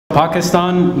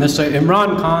Pakistan, Mr.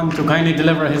 Imran Khan, to kindly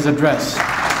deliver his address.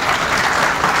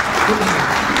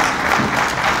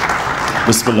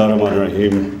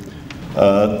 Bismillahirrahmanirrahim.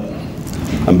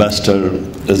 Ambassador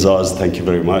Azaz, thank you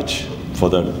very much for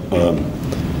that.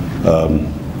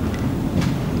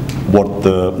 What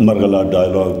the Margalla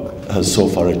dialogue has so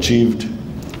far achieved,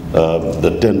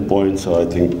 the 10 points, so I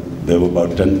think there were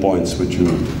about 10 points which you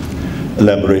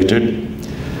elaborated.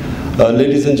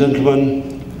 Ladies and gentlemen,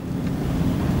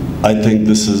 I think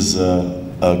this is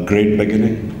a great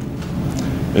beginning.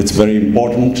 It's very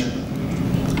important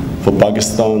for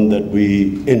Pakistan that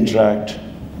we interact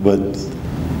with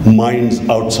minds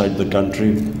outside the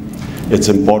country. It's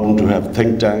important to have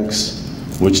think tanks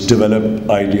which develop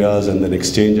ideas and then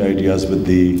exchange ideas with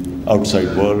the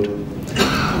outside world.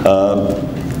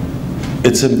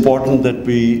 It's important that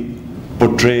we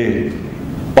portray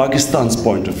Pakistan's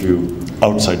point of view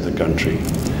outside the country.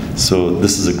 So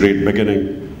this is a great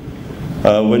beginning.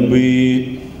 When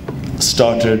we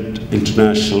started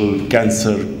International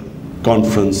Cancer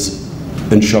Conference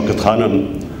in Shaukat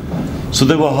Khanam, so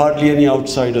there were hardly any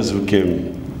outsiders who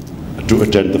came to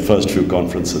attend the first few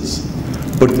conferences.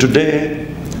 But today,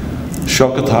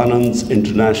 Shaukat Khanam's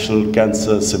International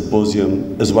Cancer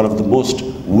Symposium is one of the most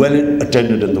well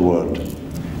attended in the world.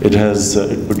 It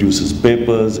produces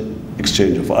papers,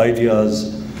 exchange of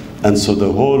ideas, and so the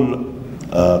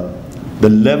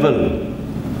level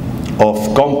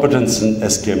of competence in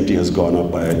SKMT has gone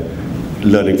up by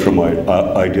learning from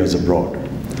ideas abroad.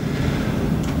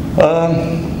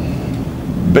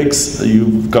 Biggs,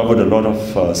 you've covered a lot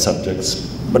of subjects,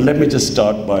 but let me just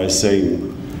start by saying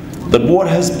that what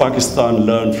has Pakistan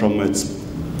learned from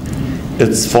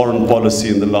its foreign policy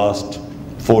in the last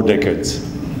 4 decades?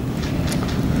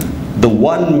 The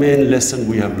one main lesson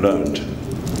we have learned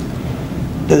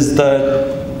is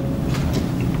that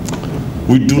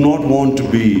we do not want to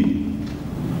be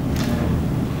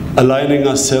aligning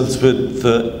ourselves with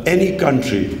any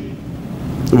country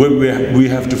where we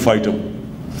have to fight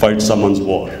someone's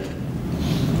war.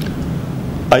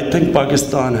 I think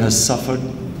Pakistan has suffered.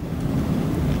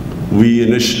 We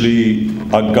initially,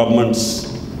 our governments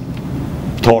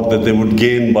thought that they would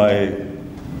gain by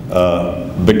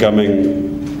becoming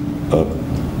a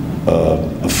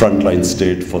frontline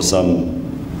state for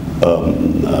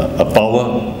a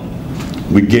power.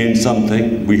 We gained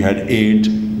something. We had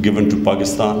aid given to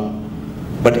Pakistan.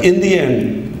 But in the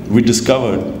end, we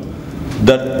discovered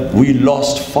that we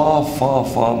lost far, far,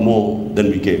 far more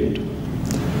than we gained.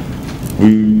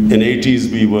 In the 80s,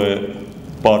 we were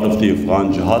part of the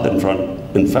Afghan Jihad.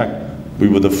 In fact, we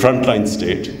were the frontline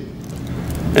state.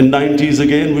 In the 90s,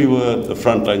 again, we were the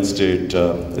frontline state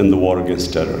in the war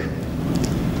against terror.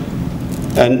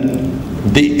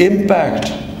 And the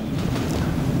impact,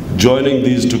 joining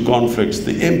these two conflicts,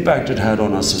 the impact it had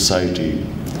on our society,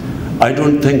 I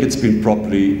don't think it's been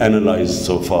properly analyzed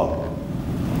so far.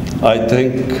 I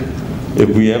think if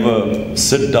we ever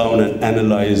sit down and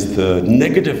analyze the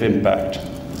negative impact,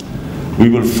 we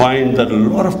will find that a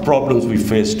lot of problems we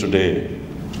face today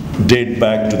date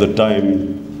back to the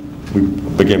time we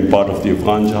became part of the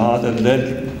Afghan Jihad, and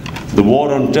then the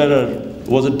war on terror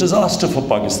was a disaster for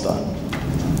Pakistan.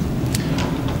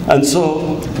 And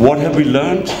so what have we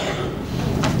learned?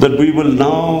 That we will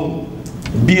now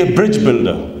be a bridge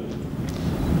builder.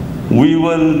 We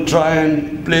will try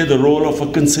and play the role of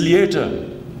a conciliator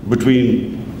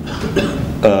between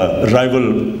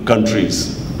rival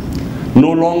countries.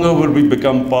 No longer will we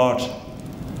become part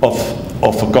of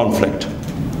a conflict.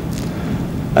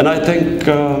 And I think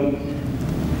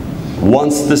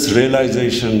once this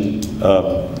realization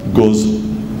goes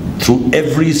through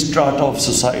every strata of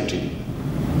society,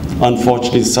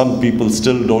 unfortunately some people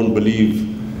still don't believe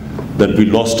that we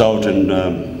lost out in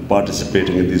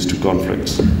participating in these two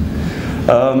conflicts.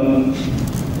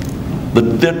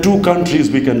 But there are two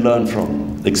countries we can learn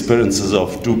from, experiences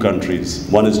of two countries.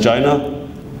 One is China,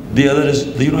 the other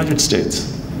is the United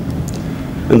States.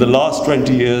 In the last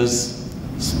 20 years,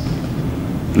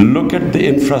 look at the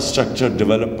infrastructure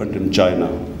development in China.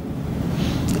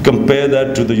 Compare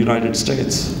that to the United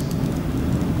States.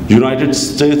 The United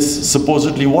States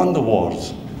supposedly won the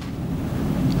wars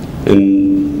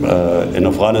in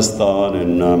Afghanistan,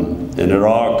 in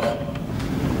Iraq.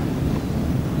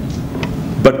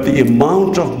 But the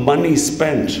amount of money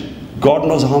spent, God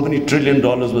knows how many $1 trillion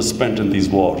was spent in these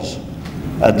wars.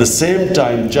 At the same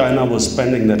time, China was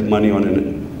spending that money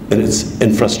in its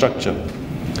infrastructure.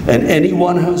 And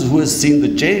anyone who has seen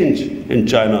the change in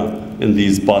China in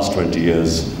these past 20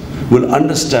 years will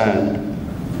understand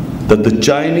that the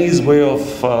Chinese way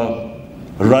of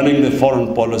running their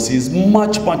foreign policy is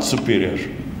much, much superior.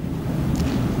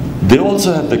 They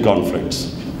also have the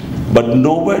conflicts, but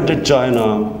nowhere did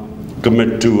China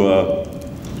commit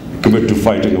to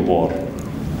fighting a war.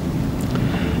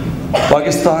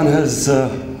 Pakistan has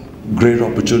great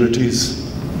opportunities.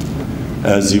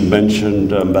 As you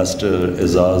mentioned, Ambassador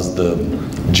Azaz, the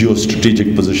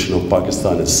geostrategic position of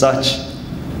Pakistan is such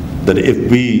that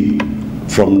if we,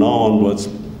 from now onwards,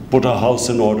 put our house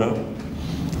in order,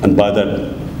 and by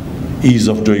that ease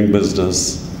of doing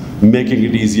business, making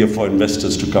it easier for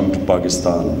investors to come to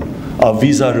Pakistan, our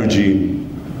visa regime,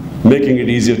 making it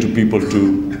easier to people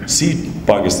to see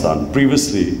Pakistan.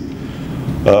 Previously,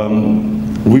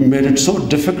 we made it so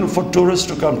difficult for tourists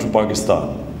to come to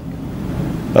Pakistan.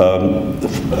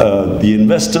 The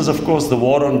investors, of course, the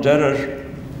war on terror,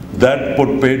 that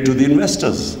put paid to the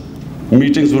investors.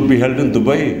 Meetings would be held in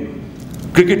Dubai.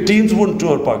 Cricket teams wouldn't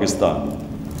tour Pakistan.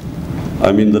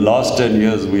 I mean, the last 10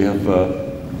 years we have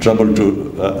trouble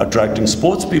to attracting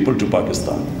sports people to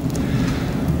Pakistan.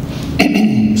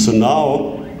 So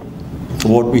now,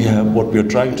 what we are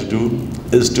trying to do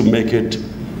is to make it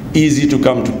easy to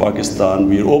come to Pakistan.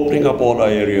 We are opening up all our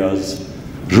areas,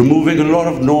 removing a lot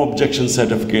of no objection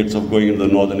certificates of going into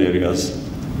the northern areas.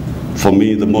 For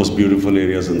me, the most beautiful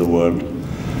areas in the world.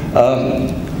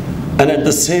 And at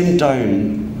the same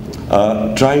time,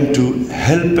 trying to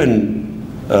help in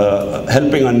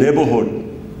helping our neighborhood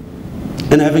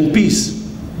and having peace.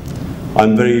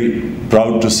 I'm very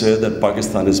proud to say that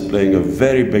Pakistan is playing a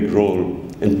very big role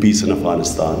in peace in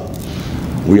Afghanistan.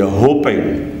 We are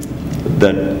hoping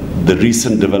that the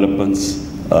recent developments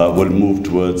will move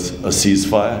towards a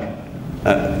ceasefire,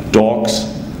 talks,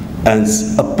 and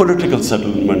a political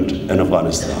settlement in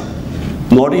Afghanistan.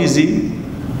 Not easy,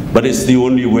 but it's the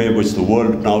only way which the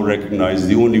world now recognizes.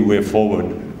 The only way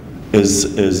forward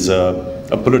is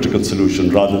a political solution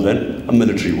rather than a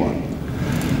military one.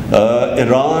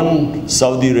 Iran,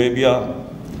 Saudi Arabia,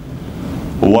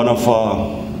 one of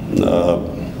our,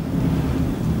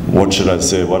 what should I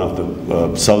say, one of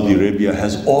the, Saudi Arabia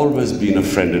has always been a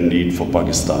friend in need for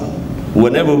Pakistan.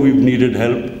 Whenever we've needed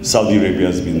help, Saudi Arabia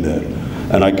has been there.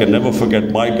 And I can never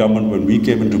forget my government when we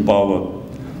came into power,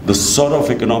 the sort of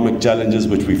economic challenges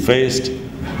which we faced,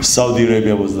 Saudi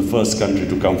Arabia was the first country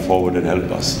to come forward and help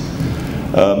us.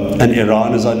 And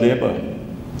Iran is our neighbor.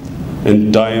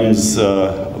 In times,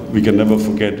 we can never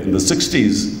forget, in the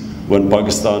 60s, when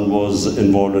Pakistan was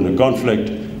involved in a conflict,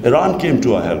 Iran came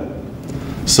to our help.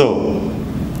 So,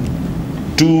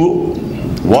 to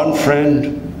one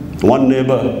friend, one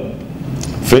neighbor,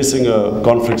 facing a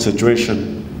conflict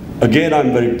situation, again,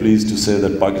 I'm very pleased to say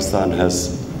that Pakistan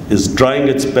is trying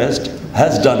its best,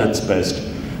 has done its best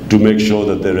to make sure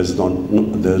that there is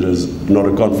not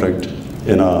a conflict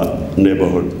in our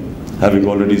neighborhood, having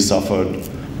already suffered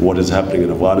what is happening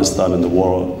in Afghanistan and the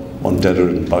war on terror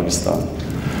in Pakistan.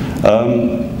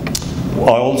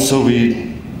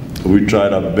 We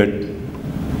tried our bit.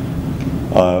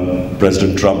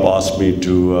 President Trump asked me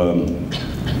to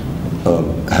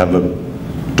have a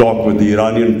talk with the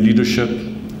Iranian leadership,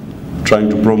 trying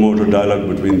to promote a dialogue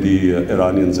between the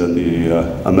Iranians and the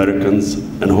Americans,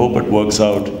 and hope it works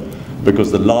out,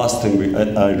 because the last thing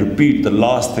I repeat, the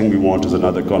last thing we want is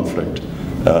another conflict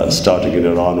starting in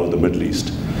Iran or the Middle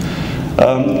East.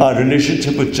 Our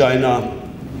relationship with China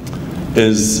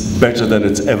is better than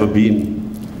it's ever been.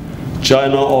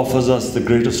 China offers us the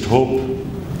greatest hope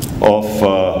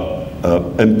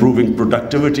of improving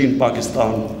productivity in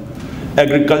Pakistan.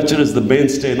 Agriculture is the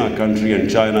mainstay in our country, and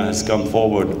China has come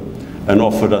forward and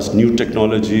offered us new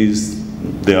technologies.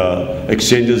 There are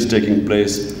exchanges taking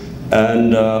place,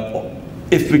 and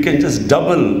if we can just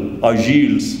double our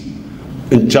yields,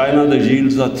 in China the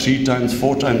yields are 3 times,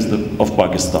 4 times of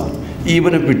Pakistan.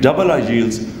 Even if we double our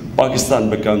yields, Pakistan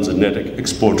becomes a net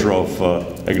exporter of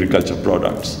agriculture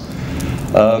products.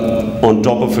 On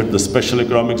top of it, the special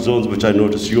economic zones, which I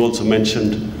noticed you also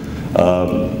mentioned,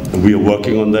 we are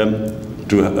working on them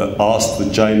to ask the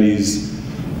Chinese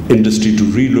industry to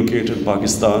relocate in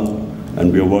Pakistan,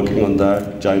 and we are working on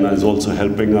that. China is also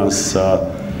helping us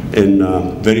in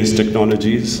various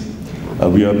technologies.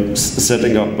 We are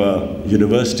setting up a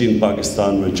university in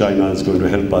Pakistan where China is going to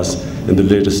help us in the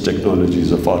latest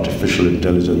technologies of artificial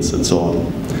intelligence and so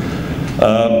on.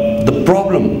 The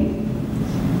problem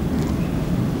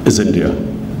is India.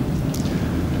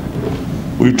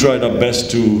 We tried our best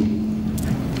to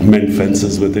mend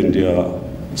fences with India,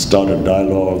 started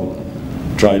dialogue,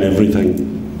 tried everything.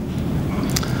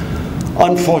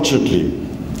 Unfortunately,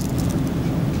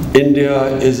 India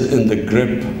is in the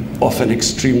grip of an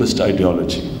extremist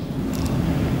ideology.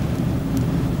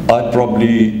 I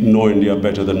probably know India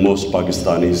better than most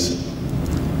Pakistanis.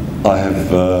 I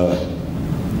have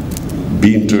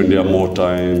been to India more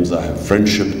times. I have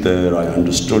friendship there. I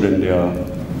understood India.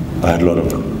 I had a lot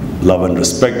of love and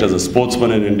respect as a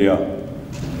sportsman in India.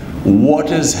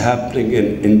 What is happening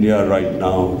in India right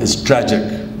now is tragic.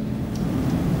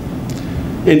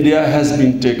 India has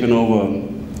been taken over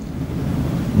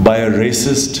by a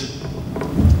racist,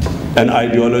 an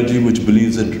ideology which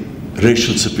believes in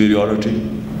racial superiority,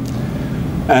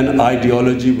 an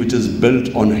ideology which is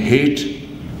built on hate,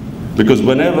 because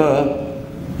whenever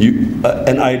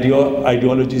an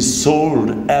ideology is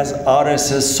sold, as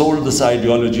RSS sold this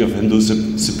ideology of Hindu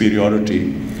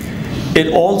superiority,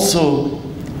 it also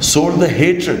sold the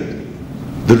hatred.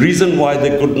 The reason why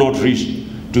they could not reach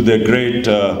to their great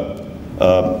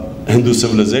Hindu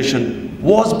civilization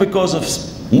was because of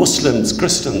Muslims,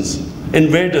 Christians,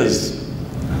 invaders.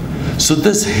 So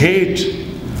this hate,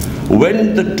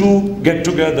 when the two get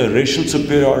together, racial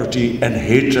superiority and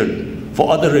hatred for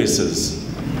other races,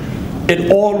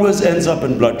 it always ends up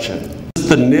in bloodshed. This is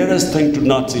the nearest thing to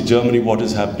Nazi Germany, what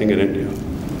is happening in India.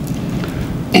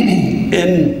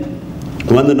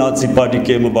 When the Nazi Party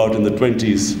came about in the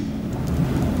 20s,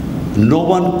 no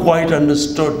one quite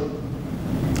understood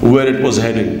where it was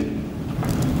heading.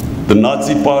 The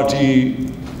Nazi Party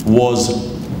was,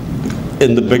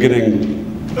 in the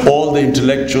beginning, all the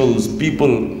intellectuals,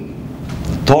 people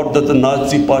thought that the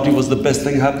Nazi Party was the best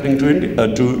thing happening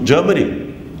to Germany,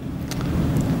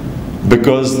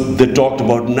 because they talked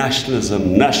about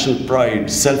nationalism, national pride,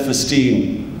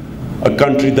 self-esteem, a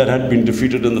country that had been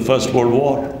defeated in the First World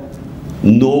War.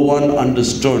 No one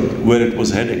understood where it was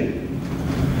heading.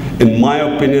 In my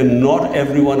opinion, not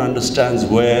everyone understands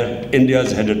where India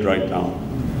is headed right now.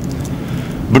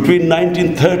 Between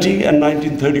 1930 and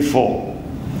 1934,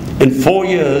 in 4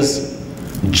 years,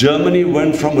 Germany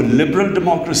went from a liberal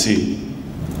democracy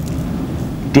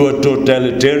to a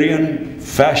totalitarian,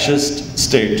 fascist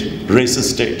state,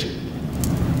 racist state.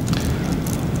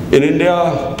 In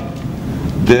India,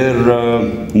 their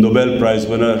Nobel Prize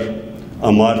winner,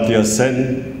 Amartya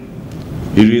Sen,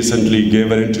 he recently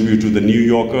gave an interview to the New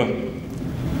Yorker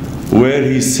where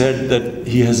he said that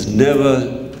he's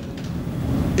never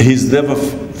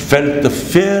felt the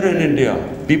fear in India.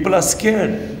 People are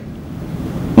scared.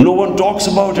 No one talks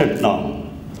about it now.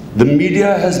 The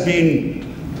media has been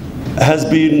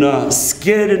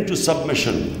scared into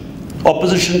submission.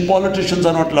 Opposition politicians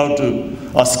are not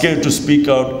are scared to speak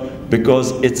out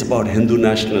because it's about Hindu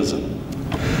nationalism.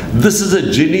 This is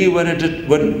a genie, when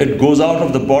it goes out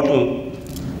of the bottle,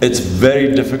 it's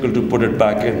very difficult to put it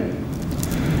back in.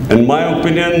 In my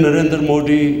opinion, Narendra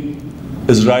Modi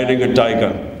is riding a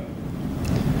tiger.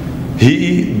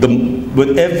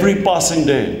 With every passing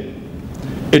day,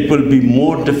 it will be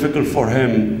more difficult for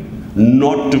him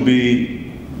not to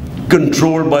be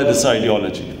controlled by this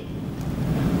ideology.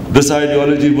 This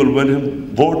ideology will win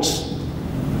him votes,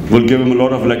 will give him a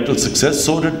lot of electoral success.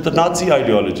 So did the Nazi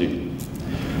ideology.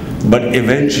 But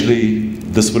eventually,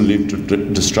 this will lead to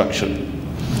destruction.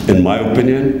 In my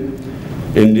opinion,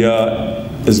 India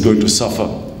is going to suffer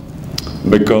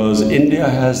because India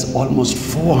has almost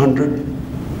 400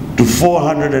 to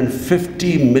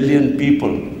 450 million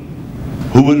people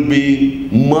who will be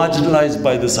marginalized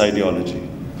by this ideology.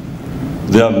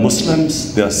 They are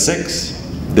Muslims, they are Sikhs,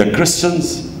 they are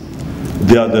Christians,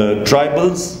 they are the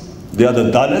tribals, they are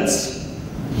the Dalits.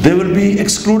 They will be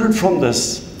excluded from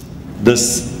this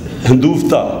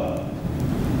Hindutva,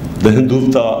 the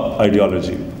Hindutva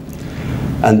ideology.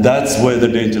 And that's where the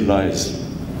danger lies.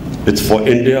 It's for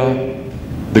India.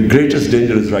 The greatest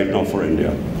danger is right now for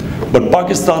India. But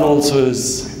Pakistan also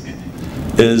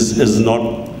is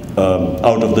not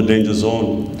out of the danger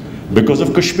zone because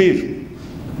of Kashmir.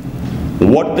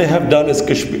 What they have done is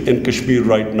in Kashmir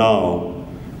right now,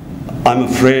 I'm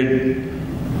afraid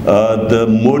the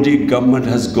Modi government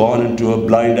has gone into a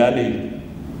blind alley.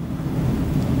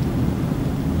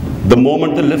 The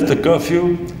moment they lift the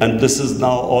curfew, and this is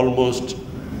now almost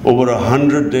over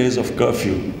 100 days of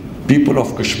curfew, people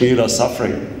of Kashmir are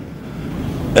suffering.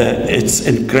 It's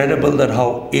incredible that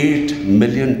how 8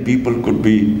 million people could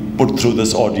be put through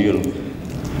this ordeal.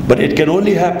 But it can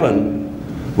only happen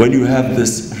when you have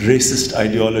this racist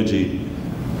ideology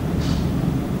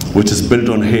which is built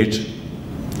on hate.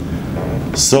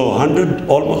 So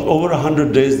almost over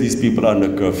 100 days these people are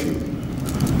under curfew.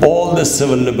 All the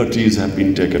civil liberties have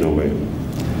been taken away.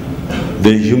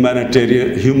 Their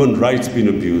human rights been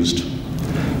abused.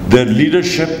 Their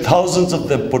leadership, thousands of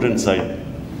them put inside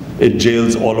in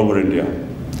jails all over India.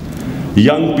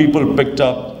 Young people picked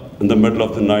up in the middle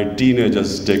of the night,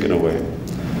 teenagers taken away.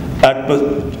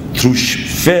 Through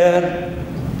fear,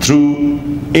 through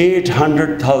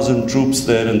 800,000 troops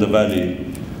there in the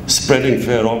valley, spreading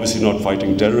fear, obviously not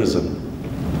fighting terrorism.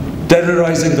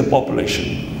 terrorizing the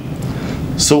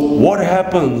population. So what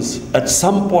happens at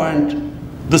some point,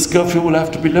 this curfew will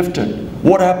have to be lifted.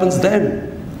 What happens then?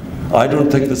 I don't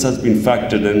think this has been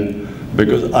factored in,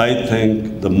 because I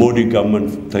think the Modi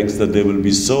government thinks that they will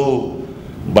be so,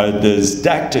 by these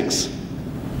tactics,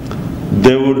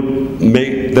 they would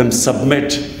make them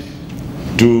submit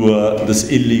to this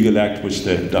illegal act which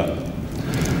they have done.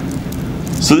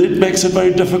 So it makes it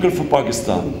very difficult for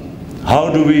Pakistan. How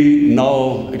do we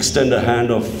now extend a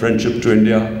hand of friendship to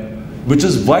India, which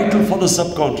is vital for the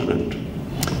subcontinent?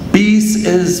 Peace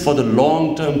is, for the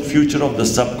long-term future of the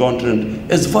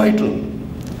subcontinent, is vital.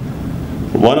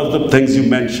 One of the things you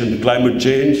mentioned, climate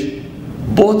change,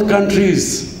 both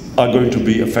countries are going to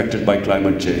be affected by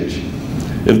climate change.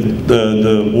 If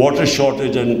the water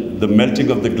shortage and the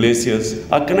melting of the glaciers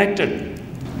are connected.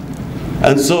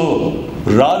 And so,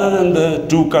 rather than the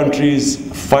two countries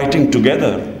fighting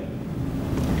together,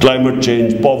 climate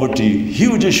change, poverty,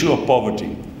 huge issue of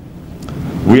poverty,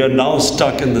 we are now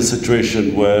stuck in the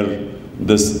situation where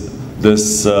this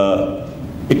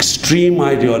extreme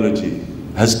ideology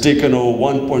has taken over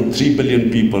 1.3 billion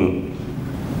people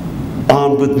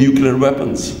armed with nuclear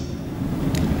weapons.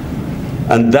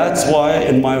 And that's why,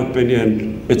 in my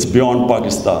opinion, it's beyond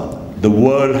Pakistan. The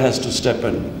world has to step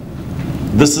in.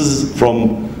 This is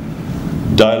from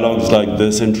dialogues like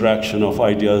this, interaction of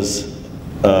ideas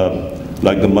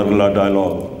like the Margalla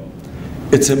dialogue.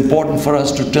 It's important for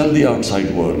us to tell the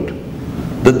outside world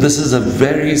that this is a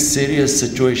very serious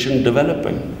situation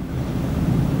developing.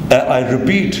 I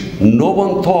repeat, no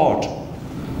one thought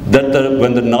that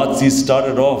when the Nazis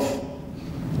started off,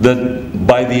 that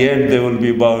by the end there will be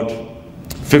about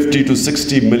 50 to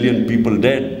 60 million people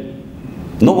dead.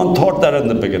 No one thought that in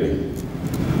the beginning.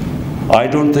 I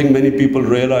don't think many people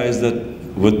realize that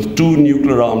with two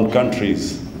nuclear-armed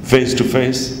countries face to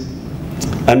face,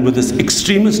 and with this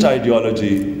extremist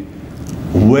ideology,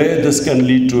 where this can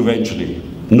lead to eventually,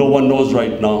 no one knows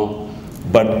right now.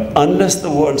 But unless the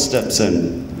world steps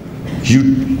in,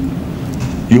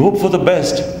 you hope for the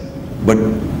best, but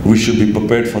we should be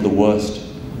prepared for the worst.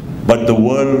 But the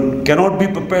world cannot be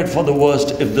prepared for the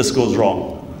worst if this goes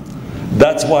wrong.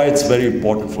 That's why it's very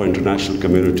important for international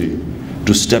community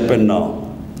to step in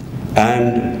now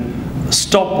and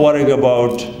stop worrying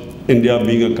about India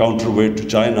being a counterweight to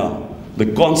China. The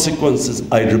consequences,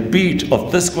 I repeat,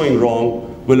 of this going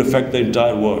wrong will affect the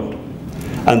entire world.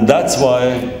 And that's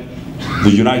why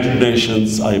the United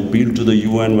Nations, I appealed to the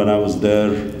UN when I was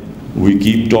there. We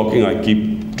keep talking, I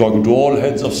keep talking to all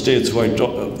heads of states who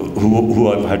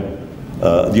I've had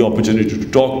the opportunity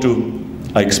to talk to.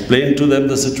 I explained to them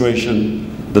the situation,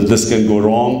 that this can go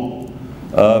wrong.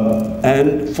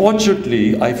 And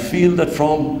fortunately, I feel that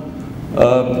from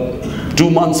 2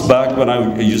 months back when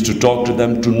I used to talk to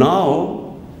them to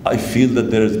now, I feel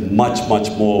that there is much, much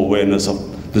more awareness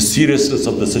of the seriousness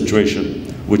of the situation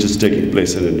which is taking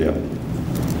place in India.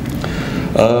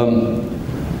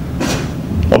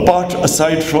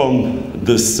 Aside from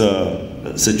this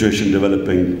situation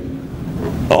developing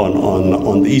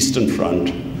on the Eastern Front,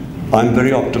 I'm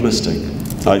very optimistic.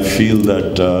 I feel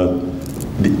that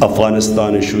the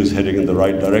Afghanistan issue is heading in the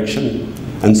right direction.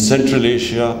 And Central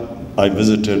Asia, I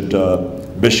visited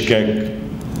Bishkek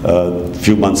a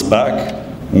few months back,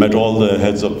 met all the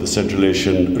heads of the Central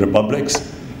Asian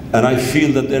republics, and I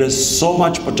feel that there is so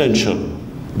much potential.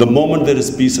 The moment there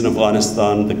is peace in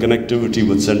Afghanistan, the connectivity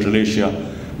with Central Asia,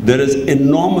 there is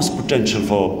enormous potential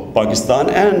for Pakistan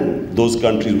and those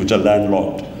countries which are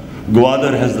landlocked.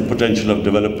 Gwadar has the potential of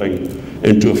developing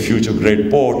into a future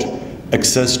great port,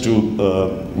 access to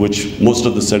which most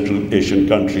of the Central Asian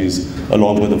countries,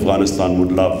 along with Afghanistan,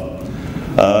 would love.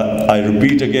 I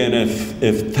repeat again,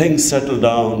 if things settle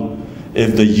down,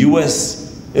 if the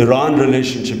US-Iran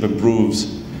relationship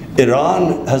improves,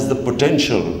 Iran has the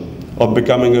potential of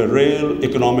becoming a real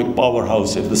economic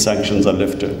powerhouse if the sanctions are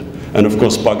lifted. And of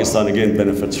course, Pakistan again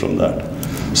benefits from that.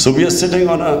 So we are sitting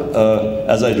on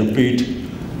as I repeat,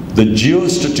 the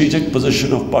geostrategic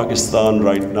position of Pakistan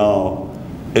right now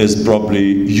is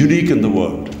probably unique in the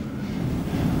world.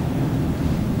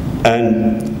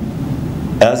 And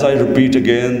as I repeat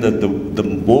again, that the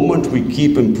moment we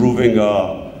keep improving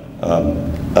our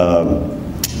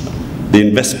the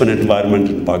investment environment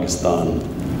in Pakistan,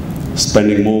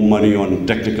 spending more money on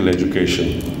technical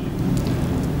education,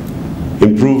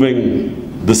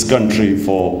 improving this country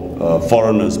for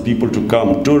foreigners, people to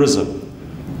come, tourism.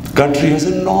 The country has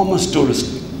enormous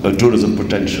tourism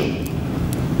potential.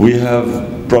 We have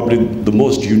probably the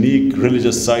most unique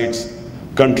religious sites.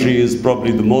 Country is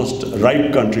probably the most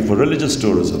ripe country for religious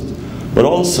tourism. But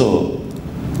also,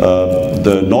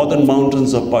 the northern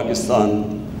mountains of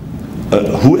Pakistan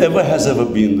whoever has ever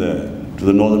been there, to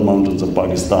the northern mountains of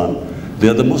Pakistan, they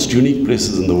are the most unique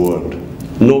places in the world.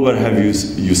 Nowhere have you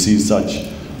see such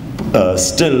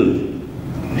still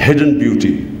hidden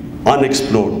beauty,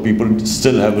 unexplored. People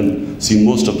still haven't seen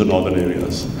most of the northern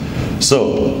areas.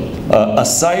 So,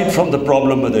 aside from the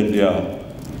problem with India,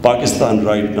 Pakistan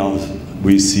right now,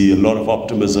 we see a lot of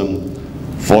optimism.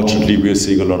 Fortunately, we are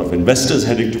seeing a lot of investors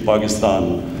heading to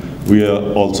Pakistan. We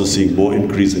are also seeing more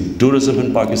increase in tourism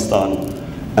in Pakistan.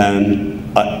 And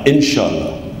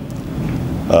inshallah,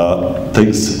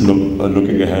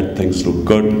 looking ahead, things look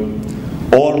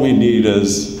good. All we need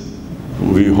is,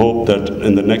 we hope that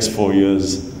in the next 4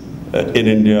 years, in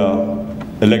India,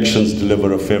 elections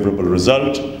deliver a favorable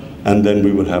result, and then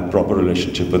we will have proper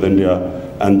relationship with India.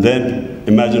 And then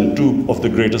imagine two of the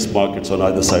greatest markets on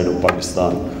either side of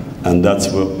Pakistan, and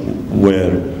that's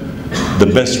where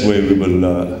the best way we will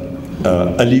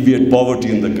alleviate poverty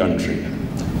in the country.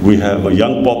 We have a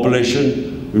young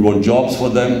population, we want jobs for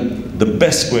them. The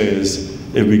best way is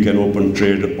if we can open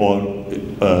trade or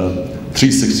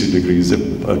 360 degrees.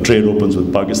 If trade opens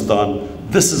with Pakistan,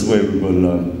 this is where we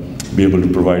will be able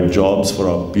to provide jobs for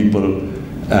our people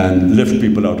and lift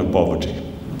people out of poverty.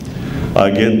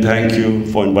 Again, thank you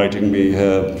for inviting me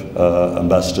here,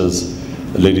 ambassadors,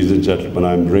 ladies and gentlemen.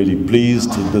 I'm really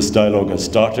pleased that this dialogue has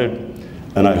started,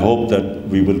 and I hope that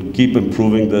we will keep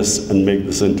improving this and make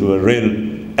this into a real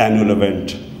annual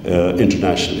event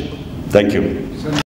internationally. Thank you.